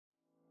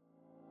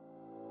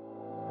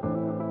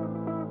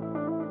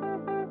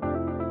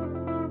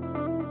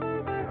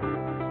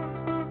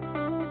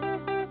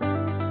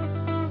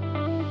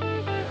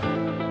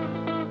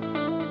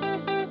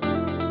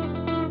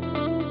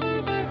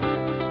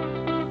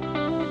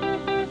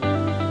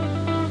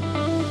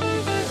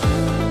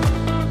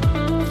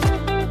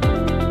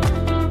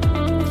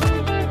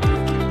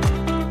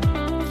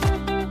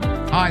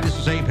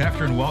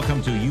Hefter, and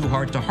welcome to You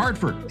Heart to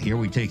Hartford. Here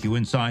we take you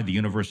inside the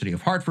University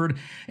of Hartford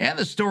and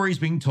the stories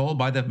being told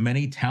by the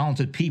many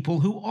talented people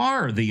who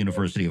are the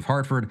University of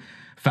Hartford,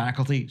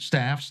 faculty,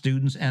 staff,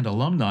 students, and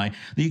alumni,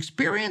 the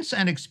experience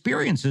and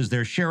experiences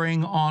they're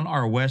sharing on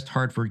our West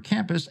Hartford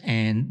campus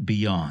and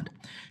beyond.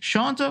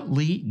 Shanta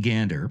Lee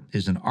Gander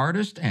is an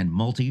artist and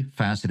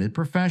multifaceted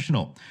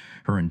professional.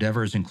 Her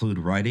endeavors include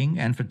writing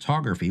and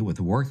photography with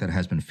work that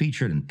has been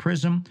featured in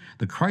Prism,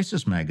 The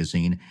Crisis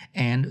Magazine,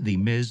 and the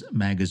Ms.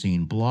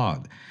 Magazine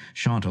blog.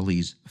 Shanta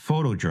Lee's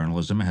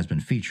photojournalism has been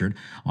featured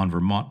on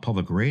Vermont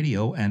Public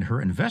Radio, and her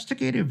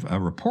investigative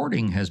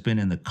reporting has been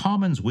in the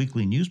Commons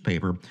Weekly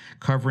newspaper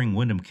covering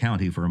Windham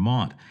County,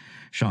 Vermont.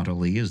 Shanta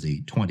Lee is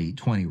the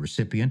 2020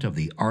 recipient of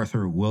the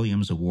Arthur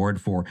Williams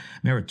Award for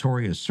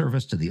Meritorious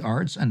Service to the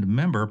Arts and a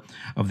member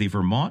of the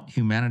Vermont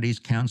Humanities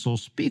Council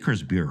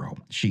Speakers Bureau.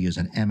 She is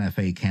an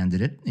MFA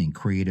candidate in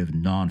creative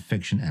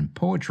nonfiction and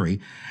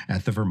poetry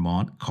at the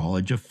Vermont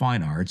College of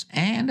Fine Arts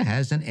and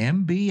has an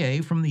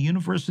MBA from the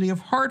University of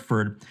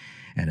Hartford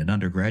and an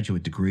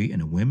undergraduate degree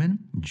in women,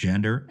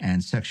 gender,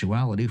 and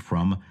sexuality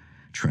from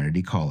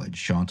Trinity College.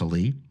 Shanta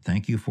Lee,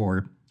 thank you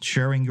for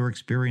sharing your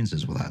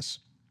experiences with us.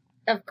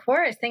 Of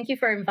course. Thank you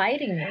for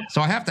inviting me.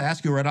 So I have to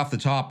ask you right off the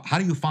top, how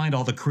do you find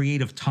all the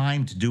creative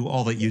time to do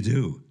all that you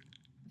do?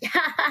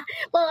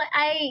 Well,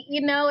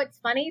 it's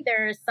funny.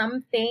 There are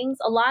some things,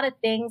 a lot of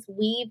things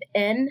weave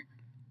in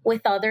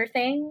with other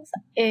things.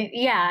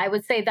 I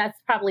would say that's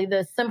probably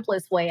the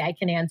simplest way I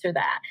can answer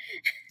that.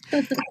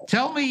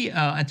 Tell me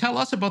and tell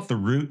us about the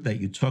route that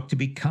you took to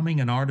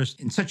becoming an artist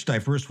in such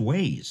diverse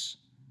ways.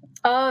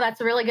 Oh, that's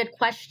a really good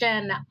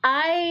question.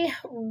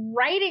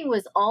 Writing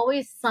was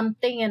always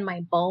something in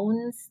my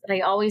bones that I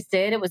always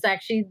did. It was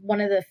actually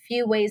one of the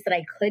few ways that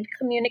I could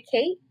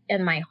communicate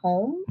in my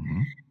home.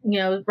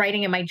 Mm-hmm.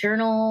 Writing in my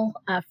journal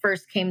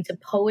first came to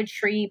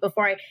poetry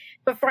before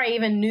I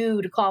even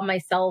knew to call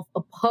myself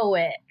a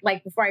poet,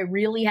 like before I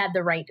really had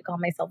the right to call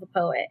myself a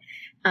poet.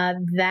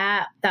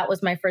 That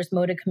was my first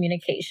mode of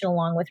communication,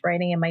 along with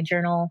writing in my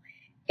journal.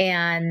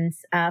 And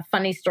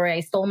funny story, I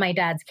stole my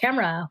dad's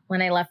camera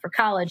when I left for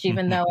college,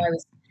 even though I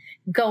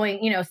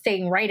was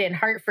staying right in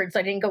Hartford. So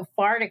I didn't go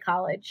far to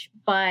college,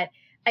 but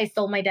I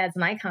stole my dad's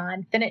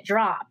Nikon. Then it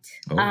dropped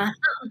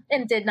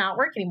and did not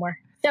work anymore.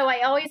 So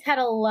I always had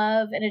a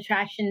love and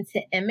attraction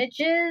to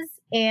images.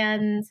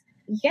 And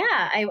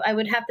I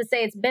would have to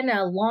say it's been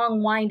a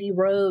long, windy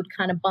road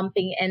kind of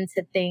bumping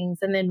into things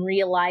and then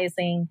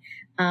realizing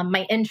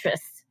my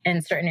interests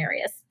in certain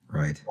areas.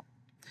 Right.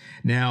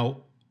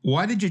 Now,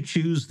 why did you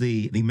choose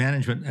the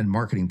management and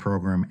marketing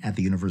program at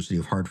the University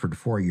of Hartford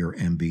for your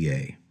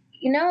MBA?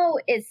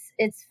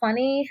 It's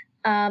funny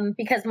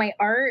because my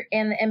art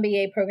and the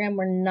MBA program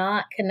were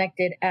not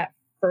connected at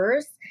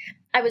first.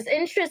 I was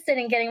interested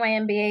in getting my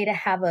MBA to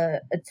have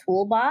a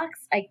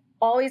toolbox. I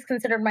always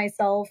considered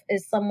myself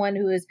as someone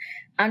who is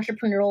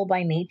entrepreneurial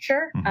by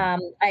nature. Mm-hmm.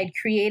 I'd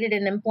created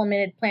and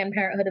implemented Planned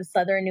Parenthood of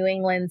Southern New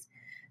England's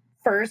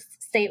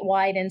first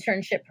statewide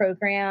internship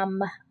program.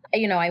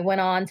 I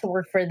went on to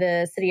work for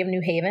the city of New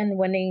Haven,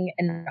 winning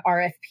an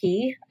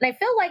RFP. And I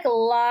feel like a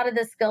lot of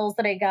the skills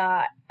that I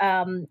got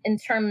in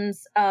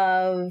terms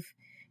of,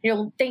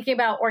 thinking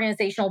about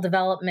organizational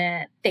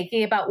development,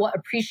 thinking about what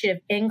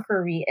appreciative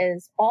inquiry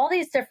is, all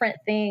these different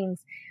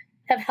things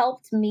have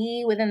helped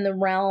me within the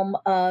realm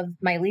of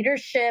my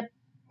leadership,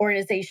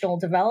 organizational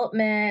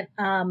development,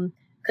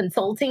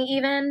 consulting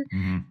even.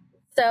 Mm-hmm.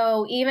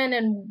 So even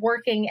in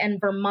working in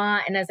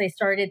Vermont, and as I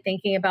started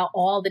thinking about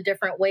all the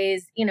different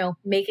ways,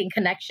 making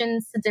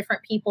connections to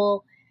different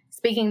people,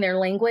 speaking their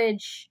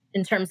language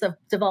in terms of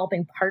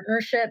developing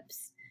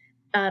partnerships,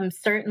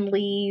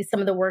 certainly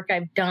some of the work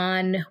I've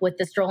done with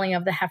the Strolling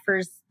of the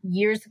Heifers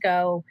years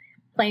ago,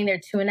 playing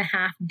their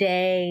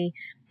 2.5-day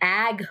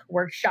ag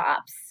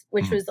workshops,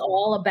 which was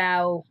all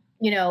about,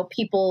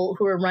 people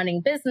who are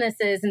running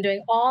businesses and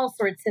doing all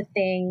sorts of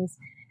things.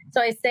 So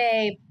I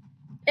say,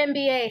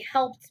 MBA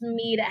helped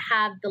me to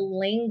have the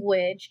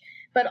language,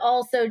 but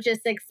also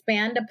just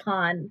expand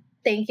upon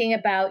thinking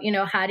about,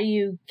 how do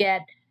you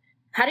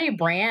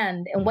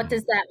brand and what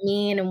does that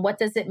mean? And what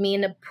does it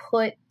mean to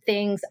put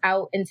things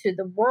out into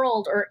the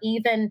world or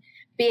even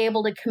be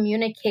able to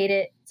communicate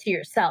it to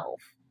yourself?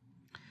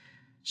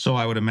 So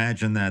I would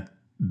imagine that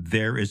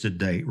there is a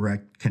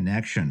direct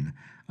connection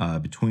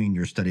between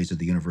your studies at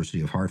the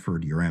University of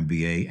Hartford, your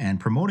MBA, and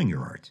promoting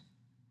your art.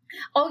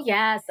 Oh,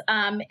 yes.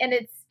 And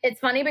it's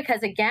funny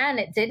because, again,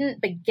 it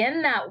didn't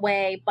begin that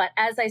way. But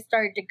as I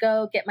started to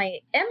go get my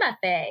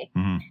MFA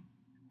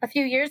a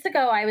few years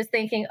ago, I was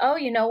thinking, oh,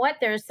 you know what?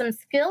 There's some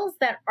skills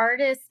that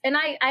artists, and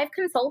I've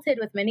consulted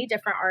with many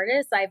different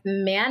artists. I've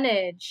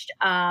managed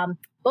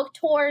book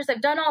tours.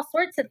 I've done all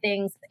sorts of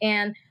things.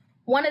 And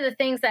one of the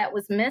things that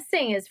was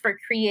missing is for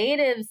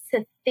creatives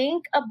to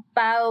think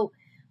about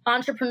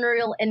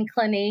entrepreneurial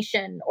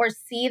inclination or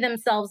see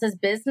themselves as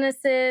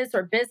businesses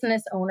or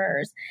business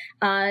owners.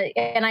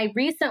 And I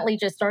recently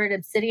just started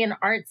Obsidian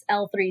Arts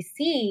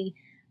L3C,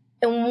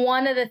 And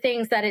one of the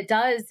things that it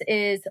does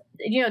is,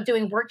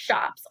 doing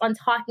workshops on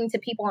talking to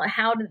people on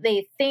how do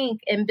they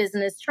think in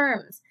business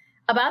terms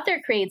about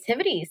their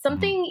creativity.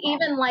 Something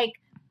even like,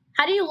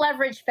 how do you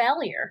leverage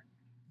failure?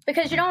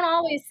 Because you don't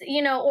always,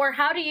 or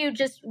how do you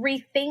just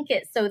rethink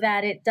it so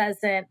that it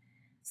doesn't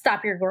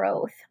stop your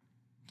growth?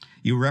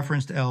 You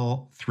referenced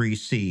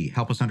L3C.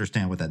 Help us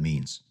understand what that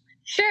means.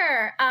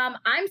 Sure.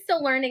 I'm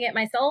still learning it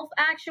myself,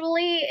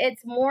 actually.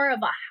 It's more of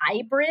a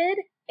hybrid,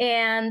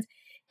 and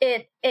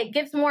it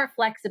gives more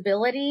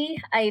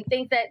flexibility. I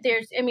think that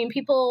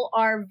people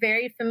are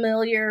very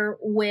familiar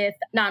with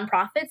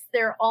nonprofits.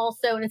 They're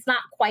also, and it's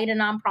not quite a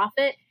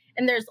nonprofit,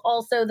 and there's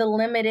also the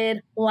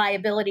limited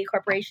liability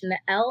corporation, the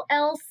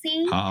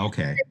LLC. Oh,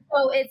 okay.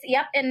 So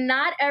and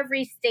not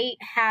every state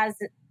has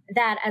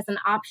that as an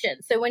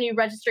option. So when you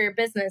register your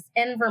business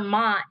in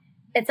Vermont,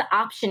 it's an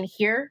option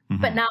here,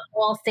 but not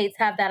all states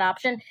have that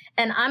option.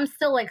 And I'm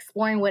still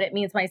exploring what it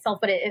means myself,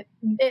 but it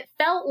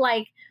felt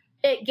like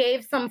it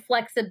gave some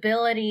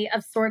flexibility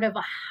of sort of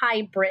a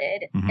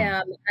hybrid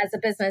as a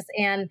business.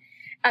 And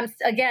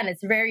again,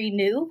 it's very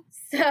new.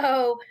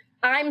 So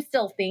I'm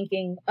still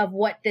thinking of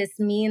what this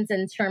means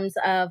in terms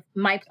of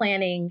my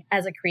planning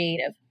as a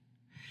creative.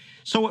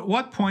 So at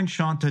what point,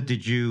 Shanta,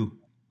 did you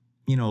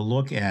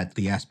look at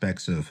the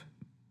aspects of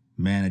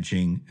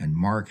managing and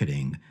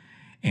marketing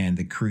and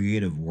the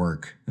creative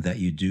work that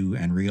you do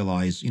and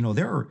realize,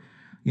 there are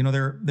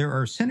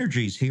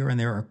synergies here, and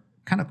there are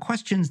kind of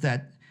questions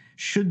that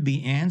should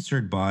be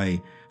answered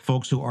by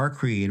folks who are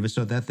creative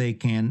so that they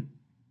can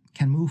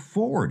move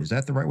forward. Is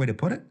that the right way to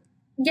put it?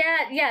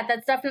 Yeah,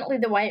 that's definitely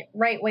the right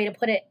way to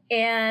put it.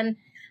 And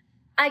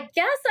I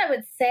guess I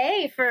would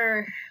say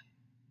for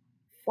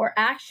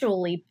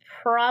actually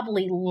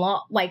probably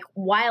like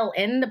while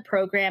in the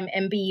program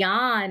and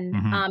beyond,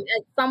 as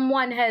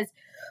someone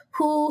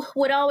who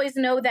would always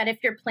know that if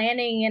you're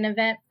planning an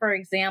event, for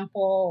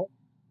example,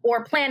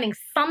 or planning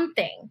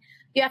something,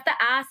 you have to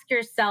ask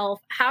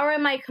yourself, how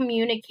am I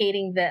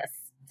communicating this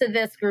to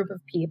this group of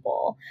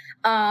people?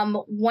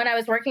 When I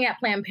was working at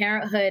Planned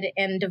Parenthood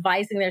and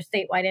devising their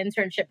statewide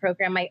internship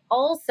program, I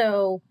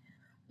also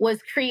was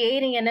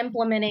creating and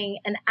implementing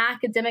an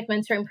academic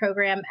mentoring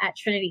program at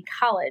Trinity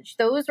College.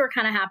 Those were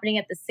kind of happening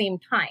at the same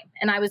time.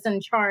 And I was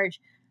in charge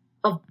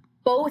of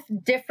both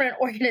different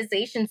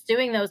organizations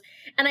doing those.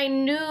 And I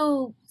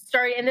knew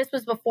and this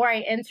was before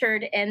I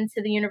entered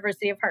into the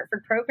University of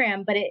Hartford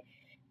program, but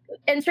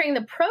entering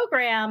the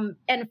program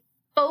and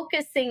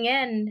focusing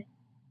in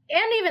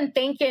and even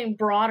thinking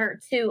broader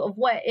too of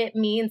what it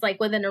means, like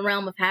within the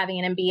realm of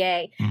having an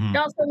MBA. It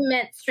also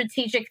meant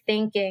strategic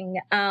thinking.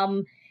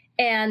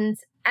 And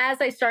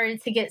as I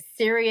started to get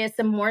serious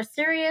and more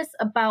serious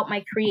about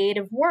my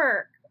creative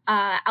work,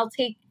 I'll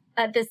take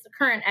this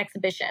current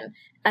exhibition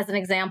as an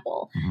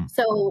example.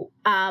 So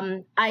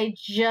I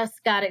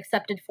just got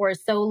accepted for a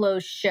solo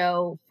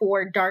show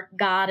for Dark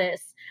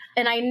Goddess.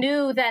 And I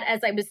knew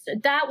that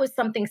that was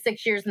something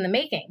 6 years in the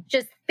making,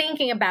 just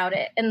thinking about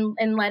it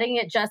and letting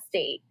it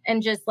gestate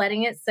and just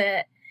letting it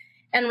sit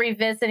and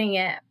revisiting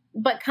it,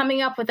 but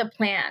coming up with a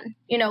plan.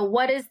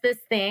 What is this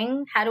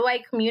thing? How do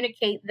I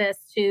communicate this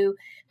to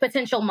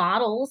potential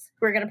models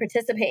who are going to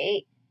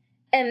participate?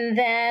 And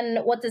then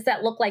what does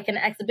that look like in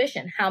an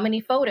exhibition? How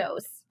many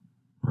photos?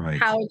 Right.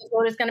 How are the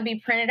photos going to be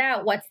printed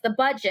out? What's the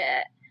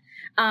budget?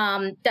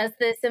 Does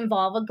this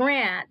involve a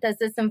grant? Does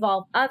this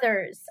involve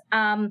others?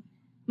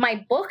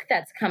 My book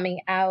that's coming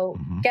out,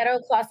 Ghetto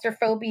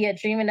Claustrophobia,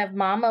 Dreaming of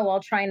Mama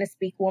While Trying to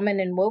Speak Woman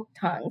in Woke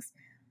Tongues,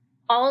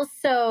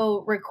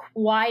 also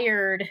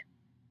required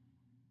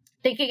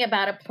thinking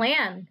about a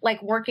plan,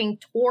 like working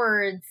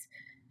towards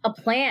a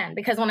plan.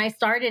 Because when I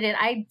started it,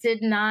 I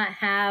did not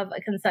have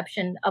a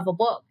conception of a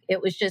book.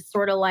 It was just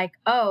sort of like,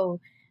 if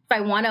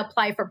I want to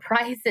apply for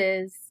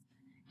prizes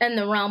in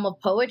the realm of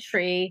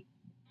poetry,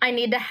 I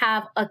need to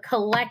have a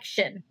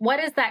collection. What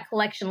does that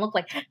collection look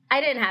like? I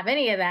didn't have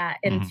any of that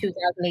in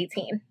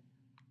 2018.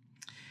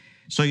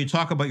 So you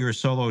talk about your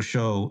solo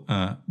show,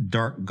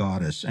 Dark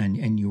Goddess,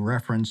 and you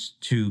reference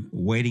to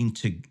waiting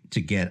to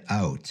get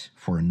out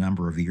for a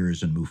number of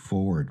years and move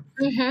forward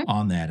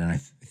on that. And I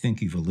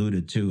think you've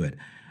alluded to it.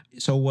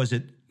 So was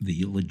it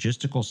the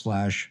logistical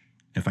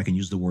 / if I can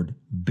use the word,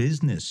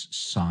 business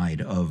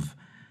side of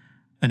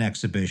an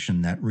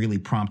exhibition that really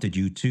prompted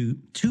you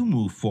to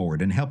move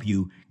forward and help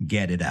you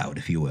get it out,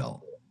 if you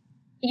will?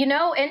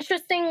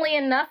 Interestingly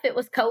enough, it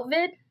was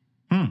COVID.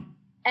 And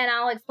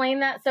I'll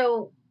explain that.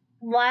 So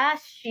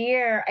last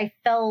year,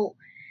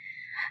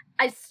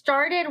 I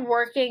started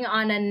working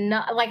on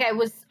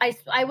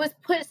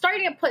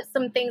starting to put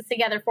some things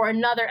together for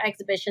another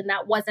exhibition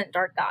that wasn't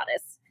Dark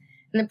Goddess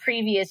in the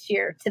previous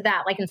year to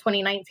that, like in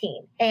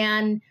 2019.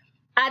 And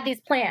I had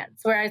these plans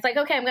where I was like,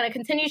 okay, I'm going to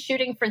continue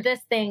shooting for this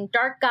thing.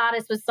 Dark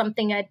Goddess was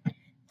something I'd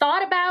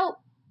thought about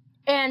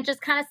and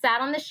just kind of sat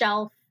on the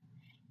shelf.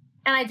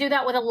 And I do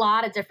that with a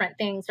lot of different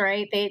things,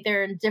 right?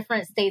 They're in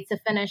different states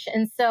of finish.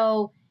 And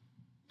so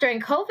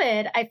during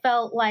COVID, I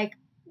felt like,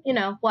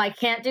 I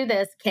can't do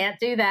this, can't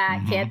do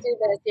that, can't do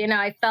this.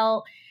 I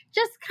felt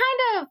just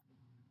kind of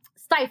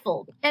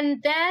stifled.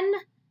 And then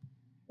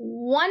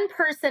one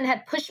person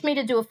had pushed me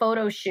to do a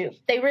photo shoot.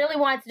 They really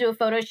wanted to do a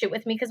photo shoot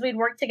with me because we'd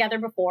worked together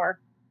before.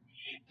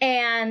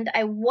 And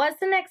I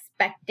wasn't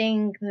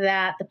expecting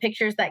that the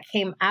pictures that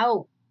came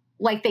out,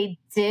 like they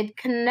did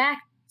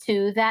connect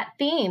to that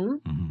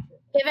theme,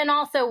 given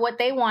also what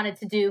they wanted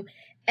to do.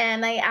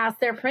 And I asked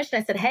their permission.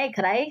 I said, hey,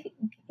 could I,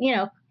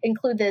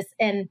 include this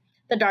in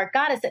The Dark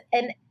Goddess?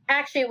 And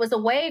actually it was a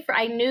way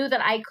I knew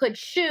that I could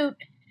shoot,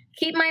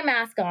 keep my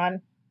mask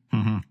on,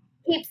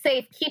 keep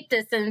safe, keep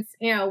distance.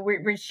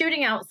 We're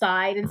shooting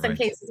outside. In some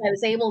cases, I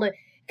was able to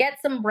get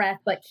some breath,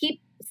 but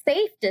keep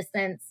safe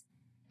distance.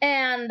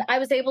 And I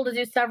was able to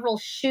do several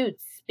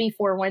shoots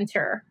before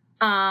winter.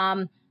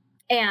 And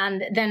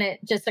then it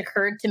just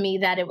occurred to me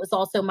that it was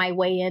also my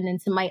way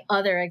into my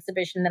other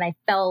exhibition that I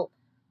felt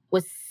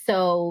was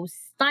so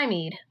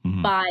stymied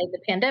by the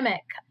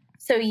pandemic.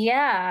 So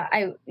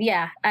I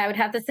would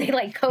have to say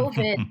like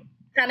COVID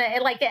kind of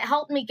it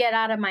helped me get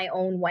out of my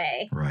own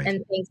way. Right.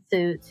 And thanks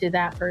to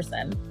that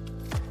person.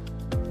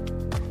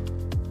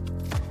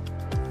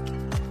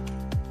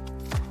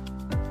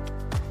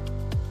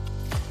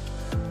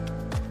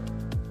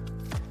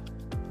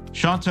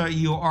 Shanta,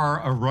 you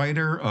are a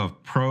writer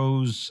of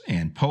prose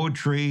and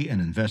poetry,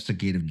 an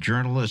investigative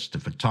journalist, a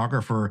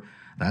photographer.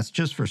 That's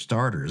just for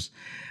starters.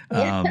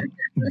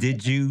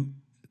 Did you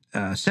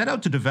set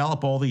out to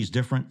develop all these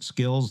different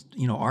skills,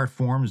 art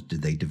forms?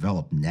 Did they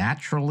develop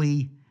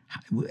naturally?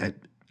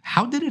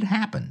 How did it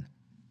happen?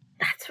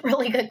 That's a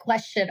really good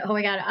question. Oh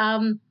my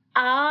God.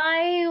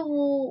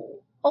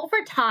 Over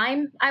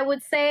time, I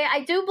would say,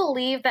 I do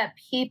believe that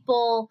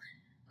people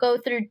go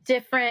through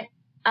different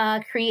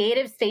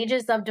creative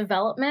stages of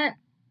development.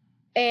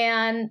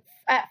 And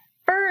at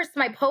first,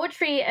 my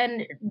poetry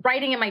and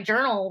writing in my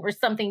journal were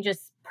something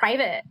just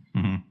private.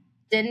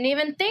 Didn't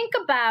even think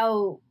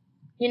about,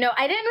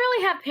 I didn't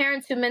really have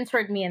parents who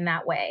mentored me in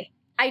that way.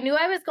 I knew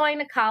I was going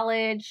to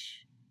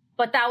college,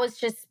 but that was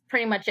just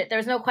pretty much it. There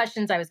was no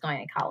questions I was going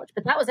to college,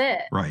 but that was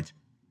it. Right.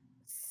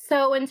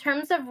 So in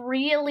terms of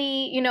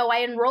really,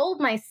 I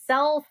enrolled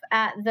myself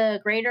at the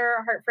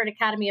Greater Hartford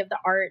Academy of the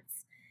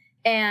Arts.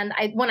 And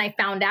when I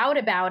found out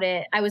about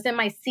it, I was in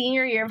my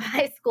senior year of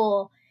high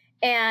school,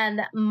 and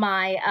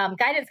my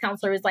guidance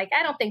counselor was like,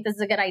 I don't think this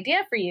is a good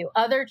idea for you.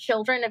 Other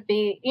children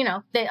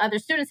other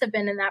students have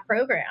been in that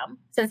program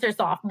since their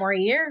sophomore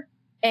year.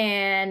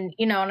 And,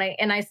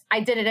 I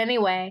did it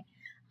anyway.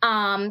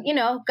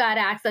 Got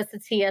access to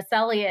T.S.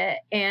 Eliot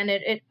and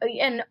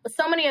and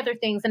so many other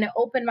things. And it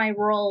opened my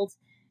world.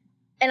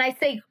 And I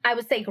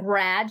would say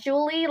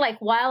gradually, like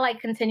while I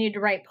continued to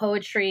write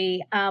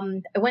poetry,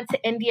 I went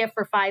to India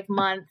for 5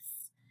 months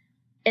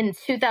in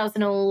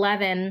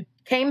 2011,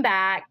 came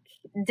back,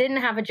 didn't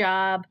have a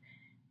job,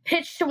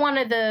 pitched to one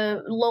of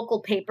the local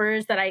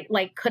papers that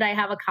could I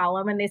have a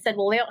column? And they said,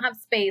 well, they don't have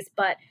space,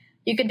 but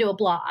you could do a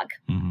blog.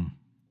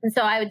 And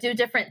so I would do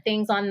different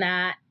things on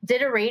that,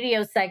 did a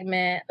radio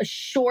segment, a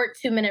short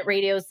 2-minute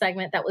radio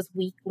segment that was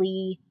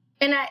weekly.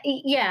 And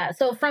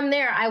so from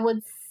there, I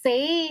would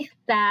say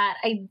that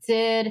I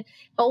did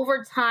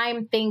over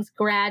time, things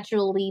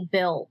gradually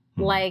built,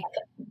 like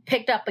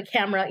picked up a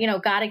camera,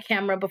 got a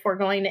camera before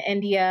going to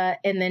India,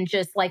 and then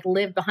just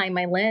lived behind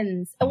my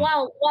lens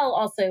while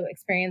also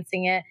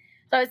experiencing it.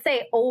 So I would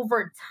say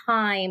over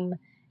time.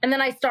 And then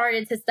I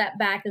started to step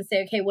back and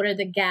say, okay, what are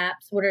the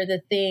gaps? What are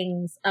the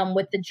things?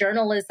 With the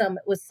journalism,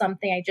 it was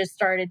something I just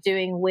started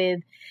doing a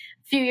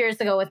few years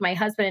ago with my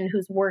husband,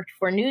 who's worked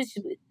for news.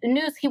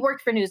 He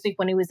worked for Newsweek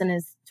when he was in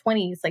his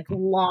 20s, a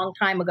long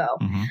time ago.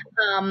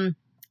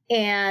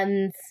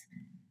 And,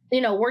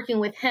 working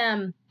with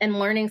him and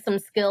learning some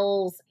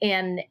skills.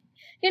 And,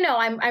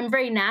 I'm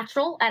very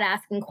natural at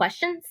asking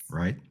questions.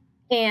 Right.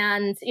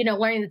 And,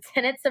 learning the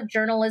tenets of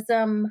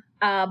journalism.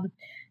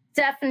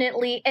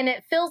 Definitely. And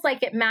it feels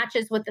like it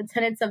matches with the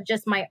tenets of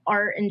just my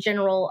art in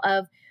general,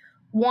 of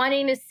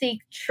wanting to seek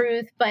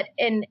truth, but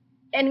in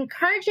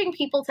encouraging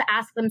people to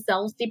ask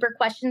themselves deeper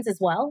questions as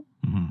well.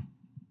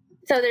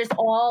 So there's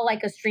all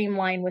a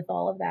streamline with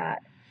all of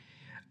that.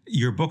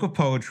 Your book of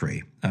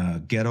poetry,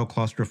 Ghetto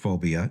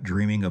Claustrophobia,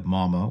 Dreaming of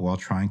Mama While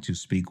Trying to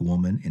Speak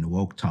Woman in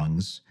Woke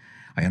Tongues,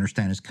 I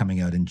understand is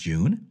coming out in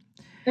June.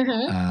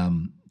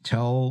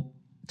 Tell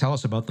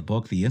us about the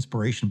book, the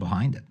inspiration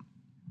behind it.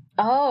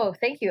 Oh,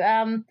 thank you.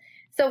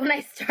 So when I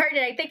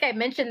started, I think I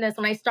mentioned this,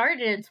 when I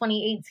started in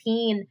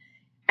 2018,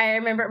 I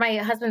remember my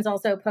husband's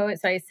also a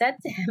poet. So I said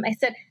to him,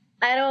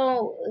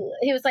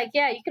 he was like,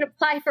 yeah, you can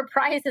apply for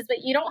prizes, but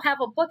you don't have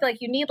a book.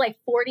 You need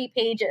 40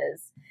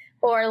 pages.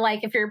 Or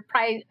if you're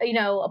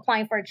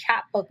applying for a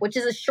chapbook, which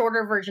is a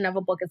shorter version of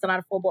a book. It's not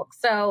a full book.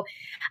 So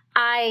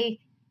I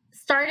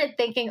started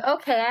thinking,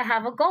 okay, I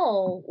have a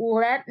goal.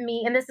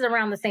 And this is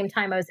around the same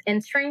time I was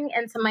entering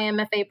into my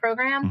MFA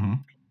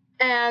program.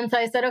 And so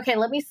I said, okay,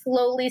 let me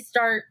slowly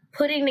start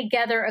putting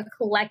together a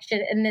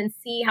collection and then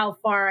see how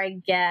far I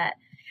get.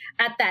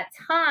 At that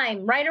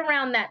time, right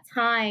around that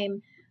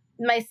time,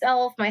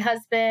 myself, my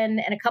husband,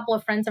 and a couple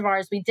of friends of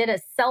ours, we did a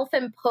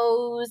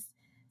self-imposed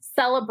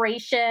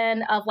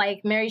celebration of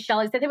Mary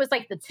Shelley's. I think it was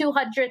the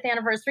 200th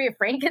anniversary of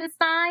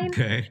Frankenstein.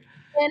 Okay.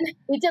 And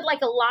we did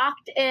like a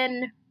locked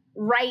in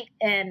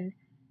write-in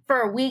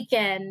for a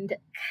weekend,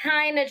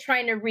 kind of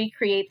trying to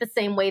recreate the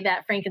same way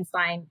that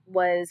Frankenstein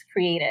was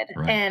created.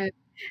 Right. And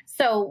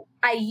so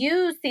I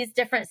use these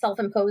different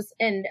self-imposed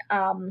and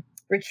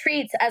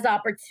retreats as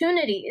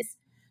opportunities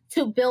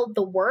to build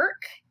the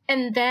work.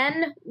 And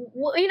then,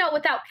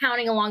 without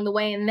counting along the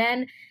way. And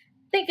then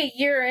I think a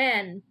year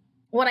in,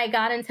 when I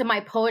got into my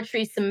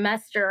poetry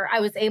semester, I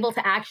was able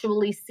to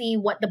actually see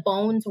what the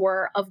bones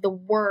were of the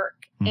work.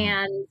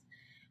 And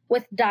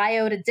with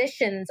Diode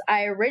Editions,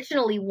 I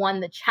originally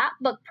won the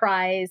chapbook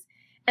prize,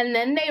 and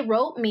then they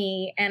wrote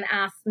me and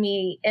asked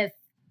me if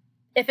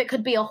it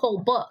could be a whole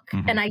book.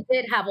 And I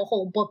did have a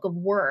whole book of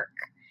work.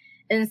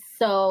 And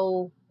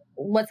so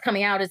what's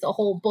coming out is a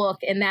whole book,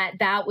 and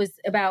that was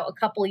about a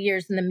couple of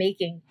years in the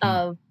making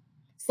of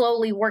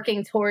slowly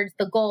working towards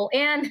the goal.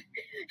 And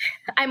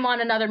I'm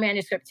on another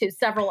manuscript too,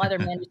 several other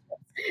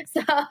manuscripts.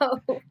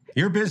 So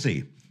you're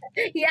busy.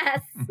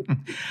 Yes.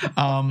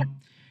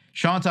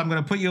 Shanta, I'm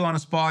going to put you on a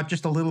spot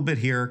just a little bit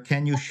here.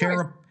 Can you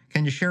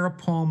share a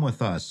poem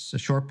with us, a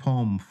short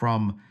poem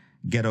from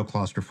Ghetto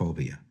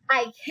Claustrophobia?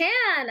 I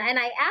can. And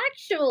I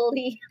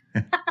actually,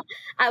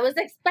 I was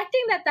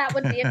expecting that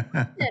would be a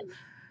question.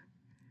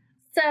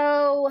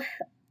 So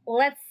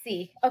let's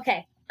see.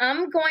 Okay. I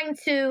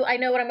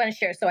know what I'm going to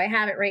share. So I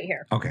have it right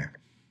here. Okay.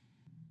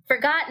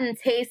 Forgotten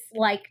tastes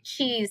like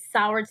cheese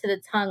sour to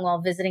the tongue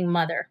while visiting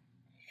mother.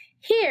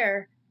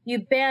 Here,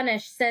 you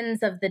banish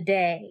sins of the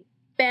day,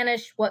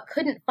 banish what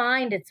couldn't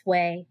find its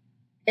way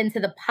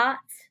into the pot,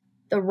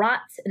 the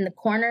rot in the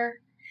corner,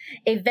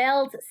 a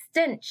veiled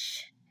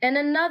stench, and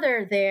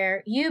another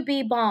there. You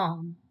be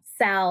balm,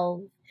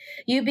 salve,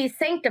 you be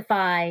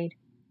sanctified,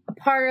 a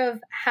part of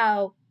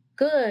how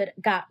good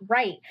got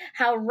right,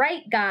 how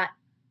right got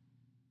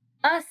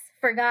us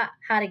forgot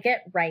how to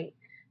get right.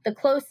 The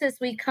closest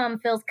we come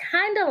feels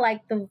kind of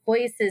like the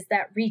voices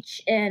that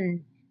reach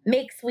in,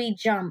 makes we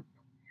jump.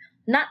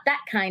 Not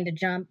that kind of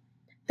jump.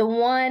 The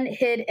one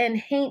hid in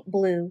haint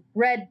blue,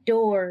 red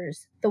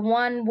doors. The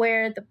one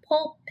where the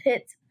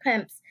pulpit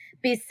pimps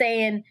be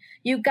saying,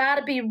 you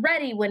gotta be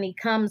ready when he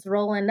comes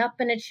rolling up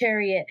in a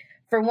chariot.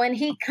 For when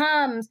he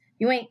comes,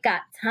 you ain't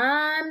got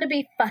time to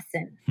be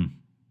fussing.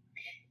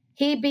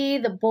 He be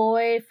the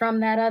boy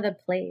from that other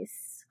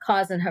place,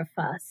 causing her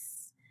fuss.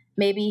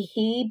 Maybe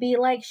he be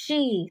like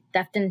she,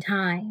 theft in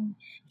time.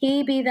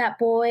 He be that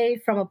boy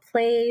from a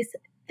place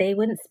they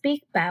wouldn't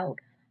speak about.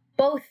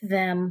 Both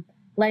them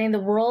letting the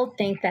world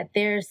think that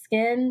their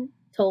skin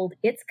told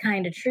its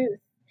kind of truth.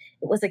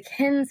 It was a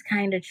kin's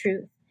kind of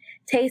truth.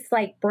 Tastes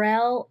like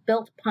braille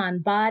built upon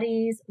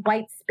bodies,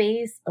 white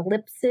space,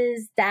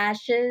 ellipses,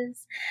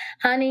 dashes.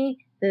 Honey,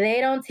 they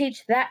don't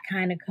teach that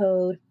kind of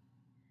code.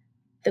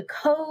 The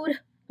code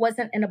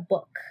wasn't in a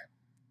book.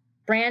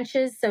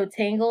 Branches so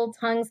tangled,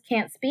 tongues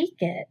can't speak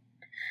it.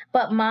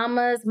 But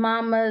mama's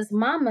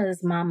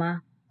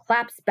mama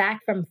claps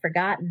back from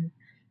forgotten.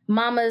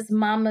 Mama's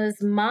mama,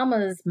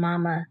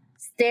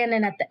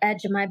 standing at the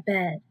edge of my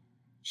bed.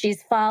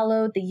 She's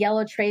followed the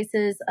yellow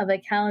traces of a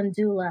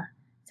calendula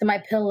to my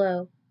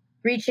pillow,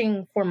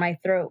 reaching for my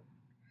throat.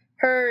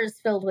 Hers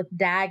filled with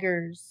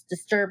daggers,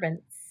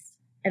 disturbance,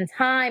 and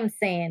time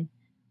saying,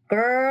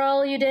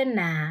 girl, you didn't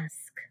ask.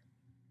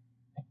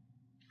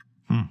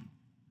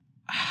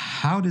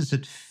 How does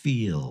it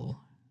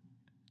feel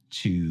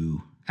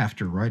to,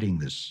 after writing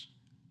this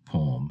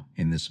poem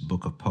in this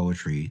book of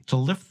poetry, to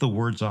lift the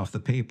words off the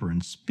paper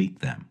and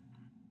speak them?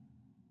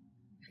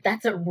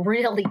 That's a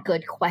really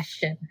good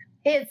question.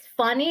 It's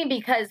funny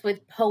because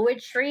with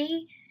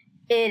poetry,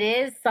 it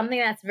is something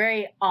that's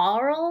very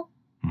oral.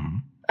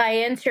 I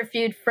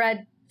interviewed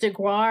Fred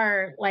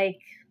DeGuar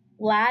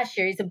last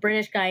year. He's a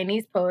British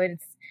Guyanese poet.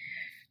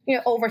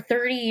 It's over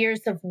 30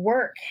 years of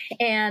work.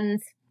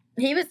 And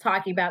he was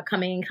talking about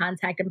coming in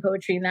contact in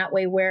poetry in that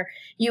way where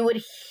you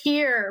would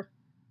hear,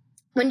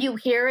 when you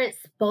hear it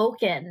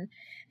spoken,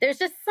 there's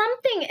just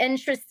something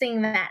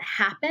interesting that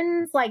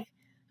happens, like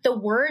the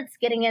words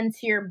getting into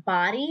your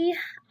body.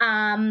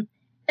 And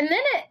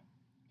then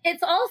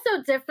it's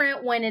also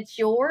different when it's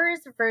yours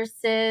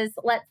versus,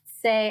 let's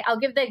say, I'll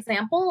give the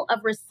example of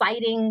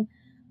reciting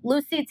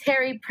Lucy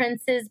Terry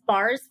Prince's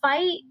Bars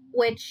Fight,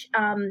 which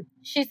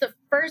she's the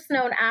first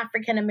known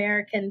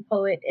African-American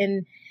poet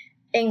in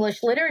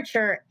English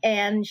literature.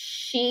 And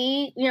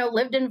she,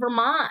 lived in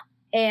Vermont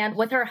and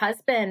with her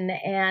husband,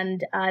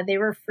 and they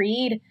were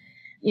freed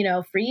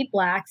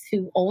Blacks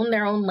who owned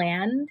their own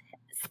land.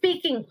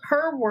 Speaking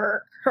her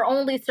work, her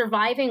only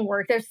surviving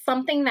work, there's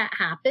something that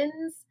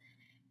happens.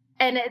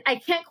 And I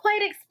can't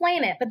quite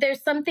explain it, but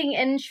there's something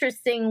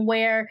interesting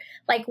where,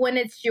 when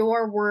it's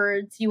your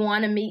words, you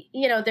want to meet,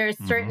 there's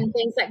certain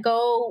things that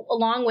go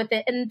along with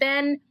it. And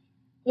then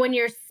when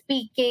you're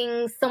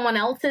speaking someone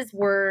else's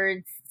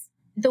words,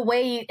 the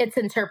way it's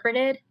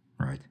interpreted,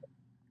 right,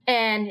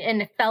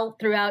 and felt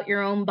throughout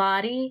your own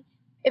body,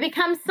 it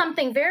becomes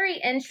something very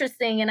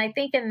interesting. And I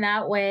think in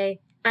that way,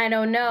 I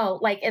don't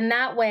know, in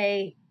that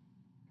way,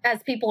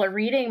 as people are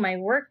reading my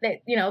work,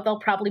 that, they'll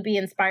probably be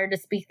inspired to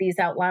speak these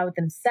out loud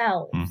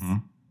themselves.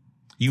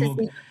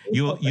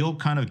 You'll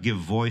kind of give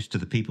voice to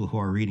the people who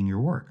are reading your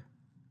work.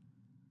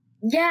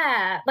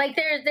 Yeah, like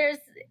there's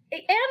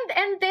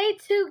and they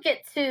too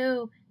get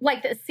to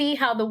like see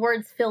how the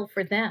words feel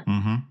for them.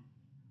 Mm-hmm.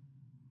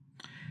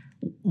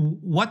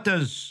 What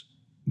does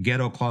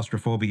ghetto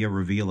claustrophobia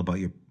reveal about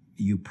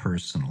you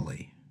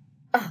personally?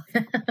 Oh.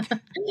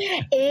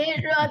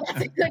 Abe,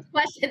 that's a good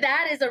question.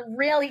 That is a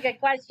really good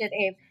question,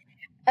 Abe.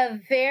 A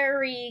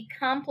very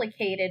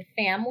complicated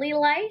family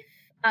life.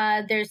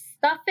 There's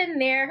stuff in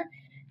there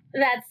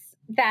that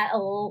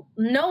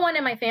no one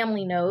in my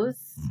family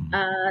knows.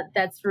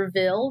 That's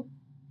revealed.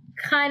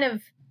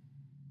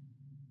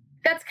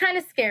 That's kind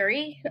of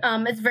scary.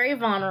 It's very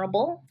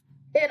vulnerable.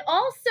 It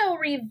also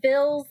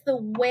reveals the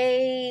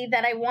way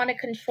that I want to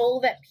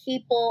control that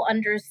people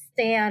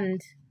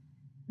understand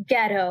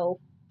ghetto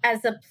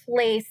as a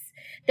place.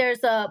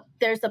 There's a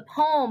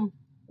poem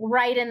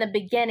right in the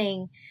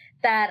beginning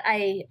that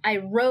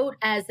I wrote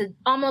as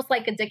almost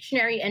like a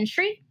dictionary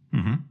entry.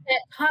 Mm-hmm.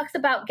 That talks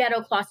about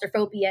ghetto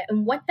claustrophobia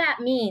and what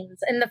that means,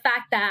 and the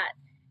fact that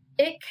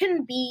it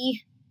can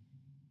be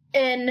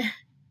in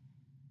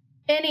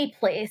any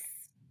place,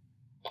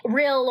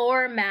 real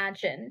or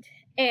imagined,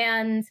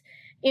 and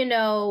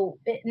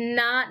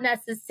not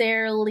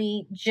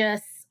necessarily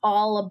just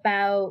all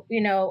about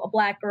a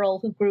Black girl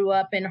who grew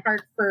up in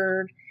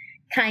Hartford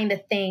kind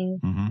of thing.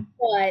 Mm-hmm.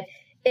 But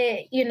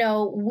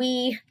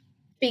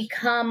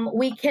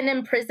we can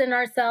imprison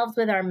ourselves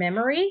with our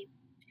memory.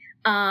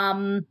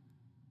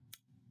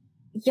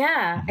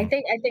 Yeah, I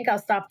think I'll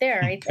stop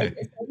there. Okay.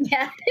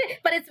 Yeah,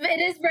 but it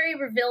is very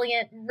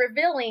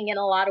revealing in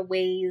a lot of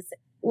ways.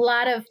 A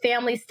lot of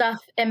family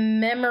stuff and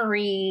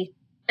memory.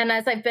 And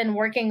as I've been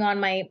working on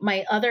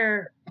my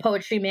other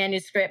poetry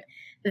manuscript,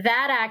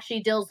 that actually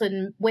deals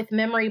with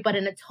memory, but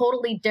in a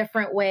totally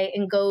different way,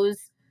 and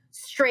goes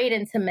straight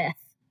into myth.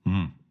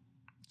 Mm.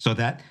 So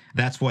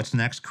that's what's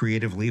next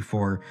creatively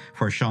for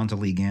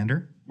Chantalee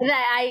Gander?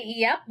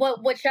 Yep.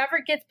 Well, whichever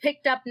gets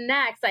picked up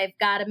next, I've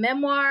got a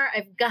memoir.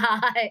 I've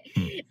got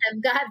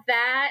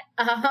that.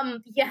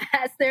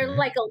 Yes, there's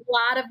like a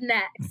lot of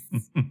next.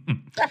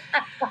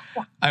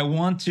 I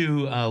want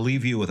to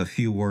leave you with a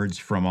few words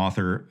from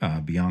author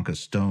Bianca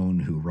Stone,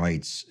 who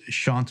writes,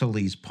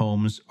 Chantalee's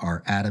poems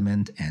are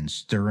adamant and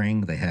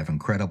stirring. They have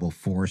incredible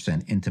force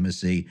and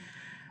intimacy.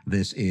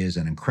 This is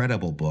an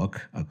incredible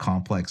book, a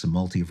complex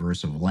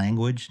multiverse of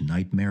language,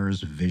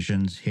 nightmares,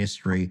 visions,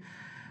 history,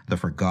 the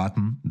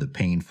forgotten, the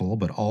painful,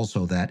 but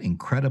also that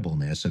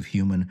incredibleness of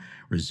human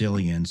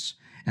resilience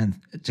and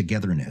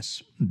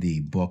togetherness. The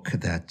book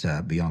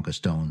that Bianca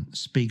Stone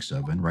speaks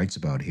of and writes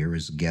about here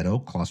is Ghetto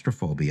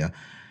Claustrophobia,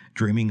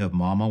 Dreaming of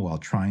Mama While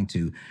Trying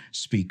to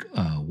Speak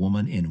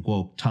Woman in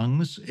Woke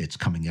Tongues. It's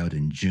coming out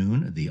in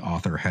June. The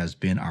author has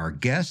been our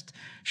guest,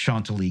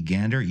 Chantalee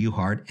Gander,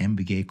 UHeart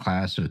MBA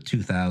class of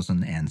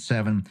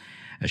 2007.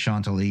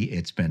 Chantalee,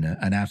 it's been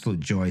an absolute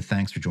joy.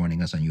 Thanks for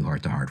joining us on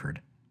UHeart to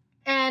Hartford.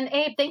 And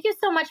Abe, thank you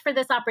so much for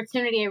this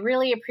opportunity. I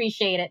really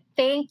appreciate it.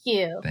 Thank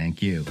you.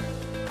 Thank you.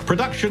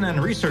 Production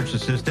and research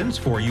assistance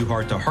for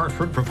UHeart to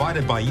Hartford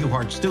provided by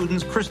UHeart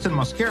students Kristen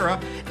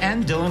Mosquera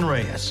and Dylan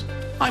Reyes.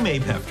 I'm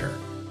Abe Hefter.